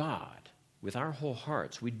serve God with our whole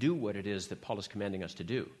hearts, we do what it is that Paul is commanding us to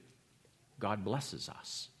do. God blesses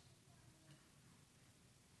us.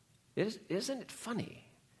 Isn't it funny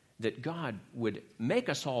that God would make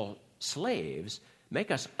us all slaves,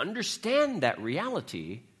 make us understand that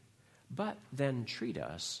reality, but then treat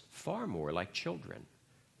us far more like children,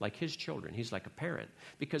 like his children? He's like a parent.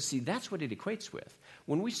 Because, see, that's what it equates with.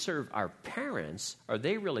 When we serve our parents, are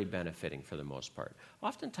they really benefiting for the most part?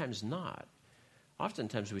 Oftentimes not.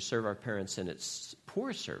 Oftentimes we serve our parents and it's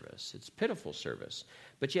poor service, it's pitiful service,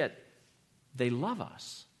 but yet they love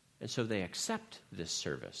us, and so they accept this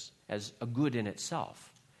service as a good in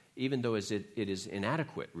itself, even though it is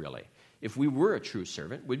inadequate, really. If we were a true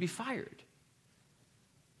servant, we'd be fired.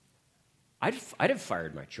 I'd have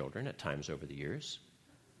fired my children at times over the years.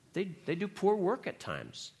 They do poor work at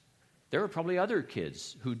times. There are probably other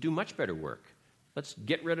kids who do much better work. Let's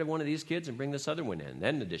get rid of one of these kids and bring this other one in.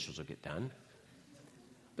 Then the dishes will get done.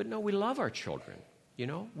 But no, we love our children. You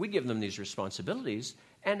know, we give them these responsibilities.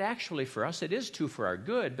 And actually, for us, it is too for our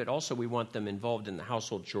good, but also we want them involved in the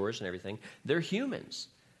household chores and everything. They're humans.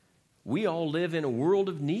 We all live in a world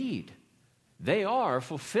of need. They are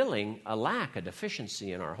fulfilling a lack, a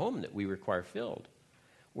deficiency in our home that we require filled.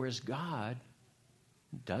 Whereas God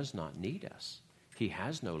does not need us. He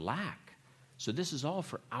has no lack. So this is all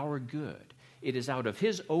for our good. It is out of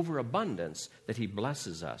his overabundance that he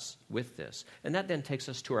blesses us with this. And that then takes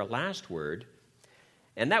us to our last word.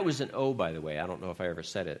 And that was an O, by the way. I don't know if I ever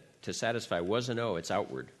said it. To satisfy was an O. It's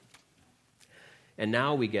outward. And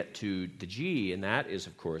now we get to the G, and that is,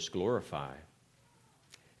 of course, glorify.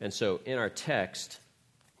 And so in our text,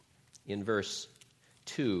 in verse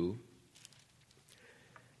 2,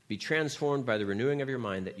 be transformed by the renewing of your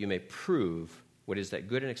mind that you may prove what is that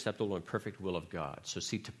good and acceptable and perfect will of God. So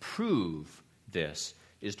see, to prove this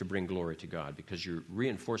is to bring glory to God because you're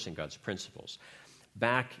reinforcing God's principles.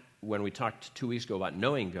 Back when we talked 2 weeks ago about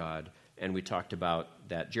knowing God, and we talked about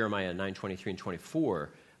that Jeremiah 9:23 and 24,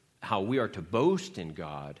 how we are to boast in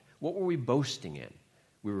God, what were we boasting in?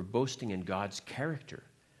 We were boasting in God's character,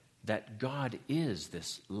 that God is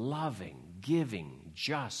this loving, giving,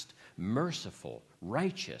 just, merciful,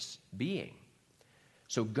 righteous being.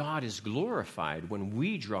 So God is glorified when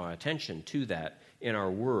we draw attention to that in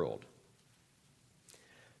our world.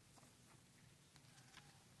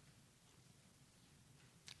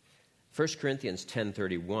 First Corinthians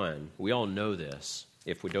 10:31, we all know this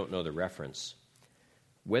if we don't know the reference.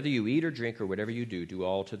 Whether you eat or drink or whatever you do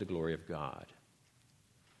all to the glory of God.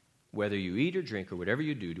 Whether you eat or drink or whatever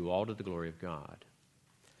you do all to the glory of God.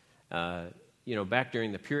 Back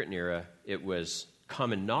during the Puritan era, it was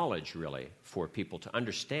common knowledge, really, for people to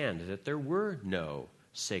understand that there were no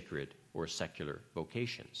sacred or secular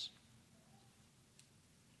vocations.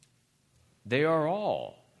 They are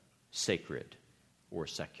all sacred or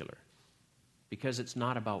secular because it's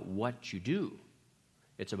not about what you do.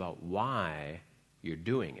 It's about why you're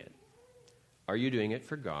doing it. Are you doing it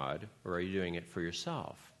for God or are you doing it for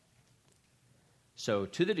yourself? So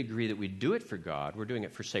to the degree that we do it for God, we're doing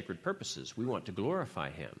it for sacred purposes. We want to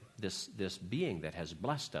glorify him, this being that has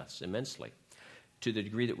blessed us immensely. To the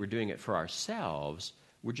degree that we're doing it for ourselves,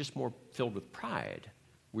 we're just more filled with pride.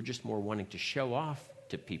 We're just more wanting to show off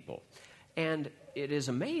to people. And it is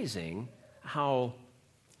amazing how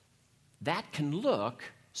that can look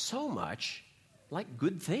so much like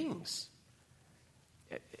good things.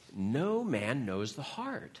 No man knows the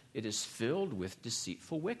heart. It is filled with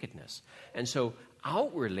deceitful wickedness. And so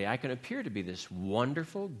outwardly, I can appear to be this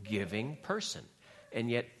wonderful, giving person.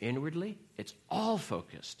 And yet inwardly, it's all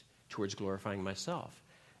focused towards glorifying myself.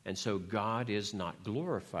 And so God is not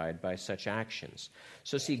glorified by such actions.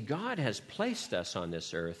 So see, God has placed us on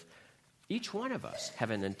this earth. Each one of us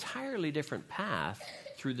have an entirely different path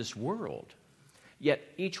through this world. Yet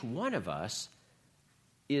each one of us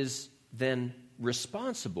is then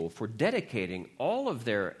responsible for dedicating all of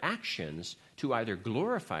their actions to either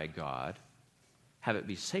glorify God, have it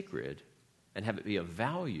be sacred, and have it be of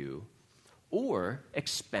value, or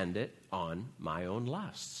expend it on my own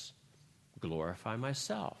lusts, glorify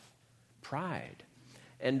myself, pride.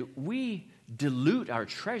 And we dilute our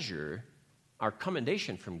treasure, our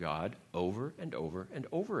commendation from God, over and over and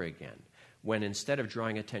over again, when instead of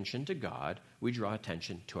drawing attention to God, we draw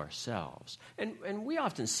attention to ourselves. And we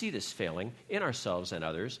often see this failing in ourselves and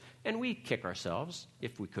others, and we kick ourselves,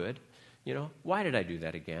 if we could. Why did I do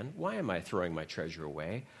that again? Why am I throwing my treasure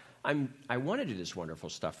away? I want to do this wonderful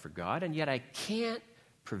stuff for God, and yet I can't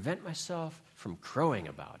prevent myself from crowing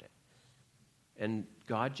about it. and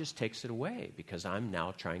God just takes it away because I'm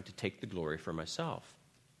now trying to take the glory for myself.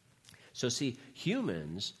 So see,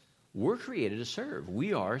 humans were created to serve.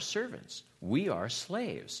 We are servants. We are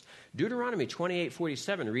slaves. Deuteronomy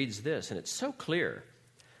 28:47 reads this, and it's so clear.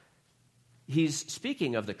 He's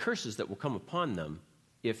speaking of the curses that will come upon them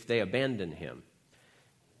if they abandon him.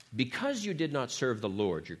 Because you did not serve the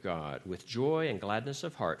Lord your God with joy and gladness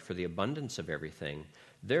of heart for the abundance of everything,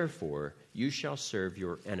 therefore you shall serve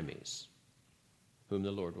your enemies, whom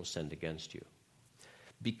the Lord will send against you.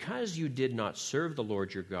 Because you did not serve the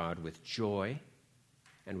Lord your God with joy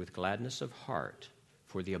and with gladness of heart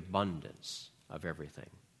for the abundance of everything.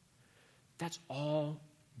 That's all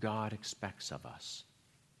God expects of us.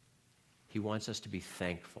 He wants us to be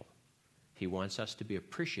thankful. He wants us to be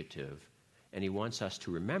appreciative, and he wants us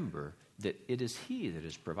to remember that it is he that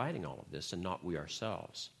is providing all of this and not we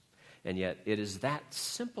ourselves. And yet it is that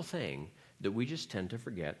simple thing that we just tend to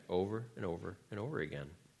forget over and over and over again.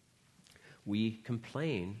 We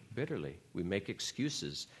complain bitterly. We make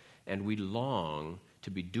excuses, and we long to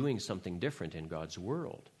be doing something different in God's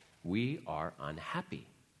world. We are unhappy.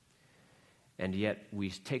 And yet we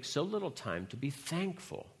take so little time to be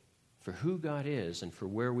thankful for who God is and for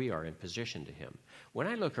where we are in position to him. When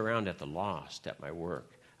I look around at the lost at my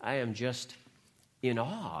work, I am just in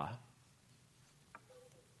awe.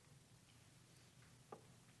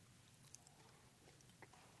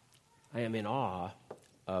 I am in awe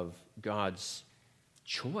of God's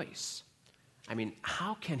choice. I mean,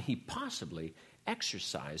 how can he possibly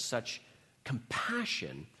exercise such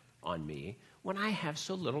compassion on me when I have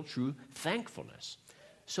so little true thankfulness,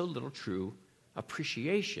 so little true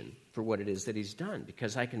appreciation for what it is that he's done?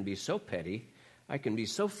 Because I can be so petty, I can be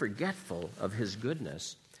so forgetful of his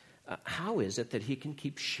goodness. How is it that he can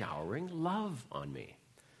keep showering love on me?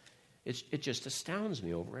 It just astounds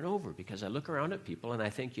me over and over, because I look around at people and I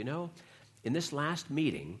think, in this last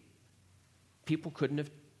meeting, people couldn't have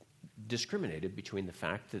discriminated between the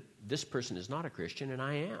fact that this person is not a Christian and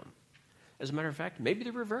I am. As a matter of fact, maybe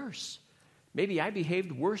the reverse. Maybe I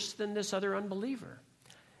behaved worse than this other unbeliever.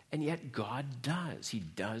 And yet God does. He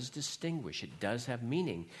does distinguish. It does have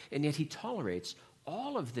meaning. And yet he tolerates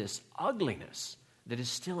all of this ugliness that is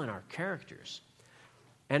still in our characters.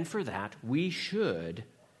 And for that, we should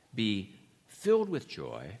be filled with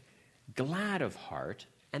joy, glad of heart,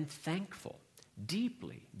 and thankful.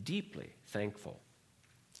 Deeply, deeply thankful.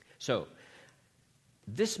 So,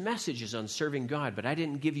 this message is on serving God, but I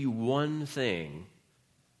didn't give you one thing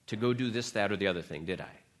to go do this, that, or the other thing, did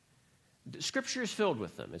I? The Scripture is filled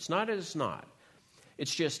with them. It's not as it's not.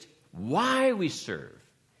 It's just why we serve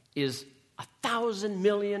is 1,000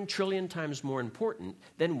 million trillion times more important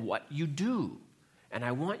than what you do. And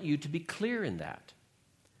I want you to be clear in that.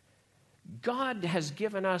 God has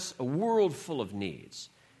given us a world full of needs.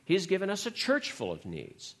 He's given us a church full of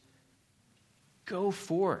needs. Go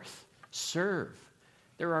forth, serve.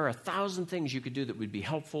 There are 1,000 things you could do that would be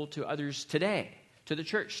helpful to others today, to the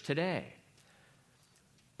church today.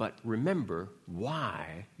 But remember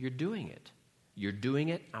why you're doing it. You're doing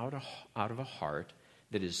it out of a heart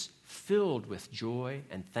that is filled with joy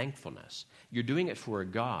and thankfulness. You're doing it for a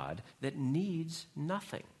God that needs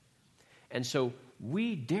nothing. And so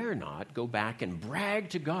we dare not go back and brag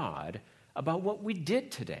to God about what we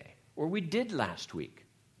did today or we did last week.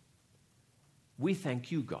 We thank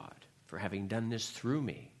you, God, for having done this through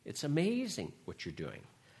me. It's amazing what you're doing.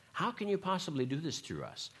 How can you possibly do this through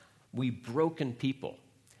us? We broken people.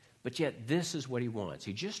 But yet this is what he wants.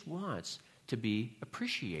 He just wants to be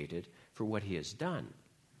appreciated for what he has done.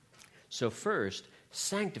 So first,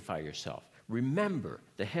 sanctify yourself. Remember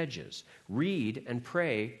the hedges. Read and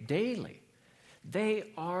pray daily. They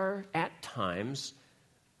are at times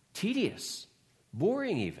tedious,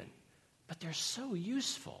 boring even, but they're so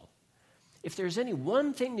useful. If there's any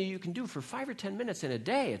one thing that you can do for 5 or 10 minutes in a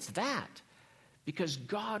day, it's that. Because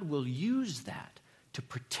God will use that to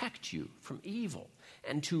protect you from evil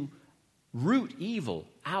and to root evil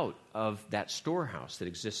out of that storehouse that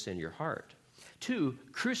exists in your heart. 2,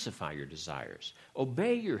 crucify your desires.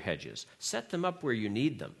 Obey your hedges. Set them up where you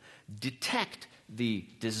need them. Detect the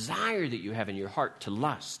desire that you have in your heart to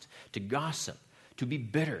lust, to gossip, to be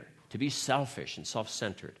bitter, to be selfish and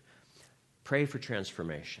self-centered. Pray for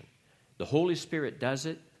transformation. The Holy Spirit does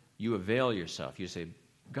it. You avail yourself. You say,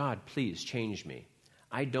 God, please change me.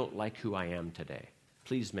 I don't like who I am today.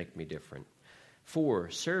 Please make me different. 4,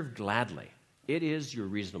 serve gladly. It is your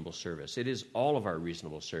reasonable service. It is all of our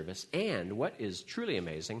reasonable service. And what is truly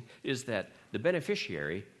amazing is that the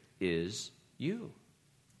beneficiary is you.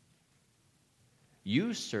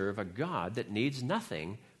 You serve a God that needs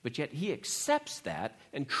nothing, but yet he accepts that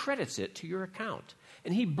and credits it to your account.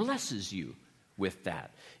 And he blesses you with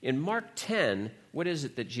that. In Mark 10, what is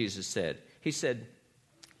it that Jesus said?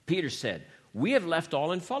 Peter said, "We have left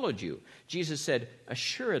all and followed you." Jesus said,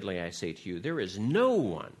 "Assuredly I say to you, there is no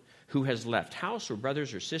one who has left house or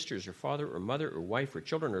brothers or sisters or father or mother or wife or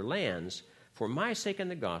children or lands for my sake and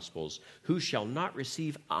the gospel's, who shall not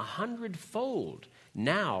receive 100-fold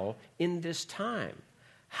now in this time,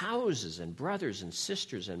 houses and brothers and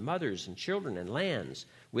sisters and mothers and children and lands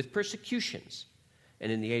with persecutions,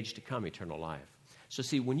 and in the age to come eternal life." So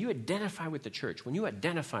see, when you identify with the church, when you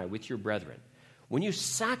identify with your brethren, when you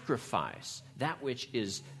sacrifice that which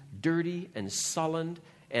is dirty and sullen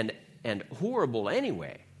and horrible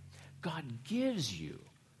anyway, God gives you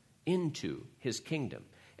into his kingdom,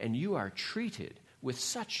 and you are treated with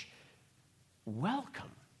such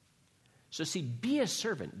welcome. So see, be a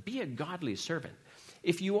servant, be a godly servant.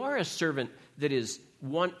 If you are a servant that is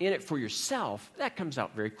one in it for yourself, that comes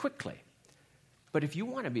out very quickly. But if you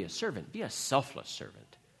want to be a servant, be a selfless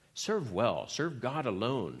servant. Serve well, serve God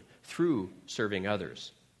alone through serving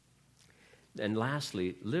others. And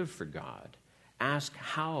lastly, live for God. Ask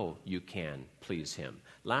how you can please him.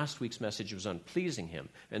 Last week's message was on pleasing him.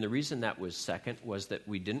 And the reason that was second was that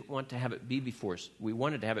we didn't want to have it be before, we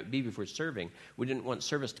wanted to have it be before serving. We didn't want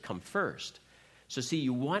service to come first. So see,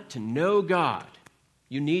 you want to know God.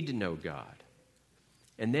 You need to know God.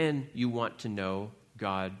 And then you want to know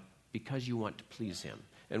God because you want to please him.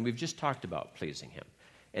 And we've just talked about pleasing him.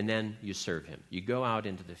 And then you serve him. You go out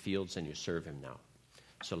into the fields and you serve him now.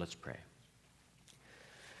 So let's pray.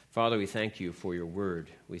 Father, we thank you for your word.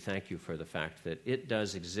 We thank you for the fact that it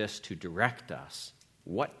does exist to direct us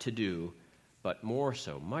what to do, but more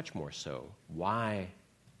so, much more so, why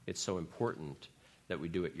it's so important that we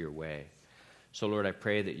do it your way. So, Lord, I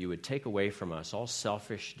pray that you would take away from us all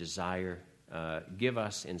selfish desire. Give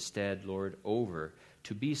us instead, Lord, over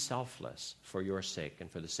to be selfless for your sake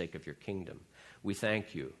and for the sake of your kingdom. We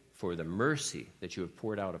thank you for the mercy that you have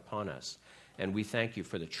poured out upon us, and we thank you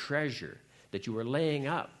for the treasure that you are laying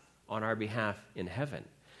up on our behalf in heaven.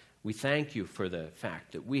 We thank you for the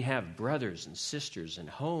fact that we have brothers and sisters and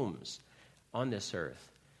homes on this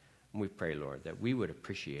earth. And we pray, Lord, that we would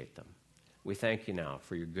appreciate them. We thank you now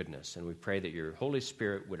for your goodness, and we pray that your Holy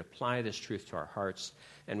Spirit would apply this truth to our hearts,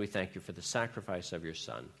 and we thank you for the sacrifice of your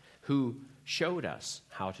Son, who showed us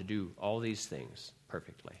how to do all these things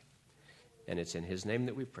perfectly. And it's in his name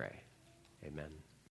that we pray. Amen.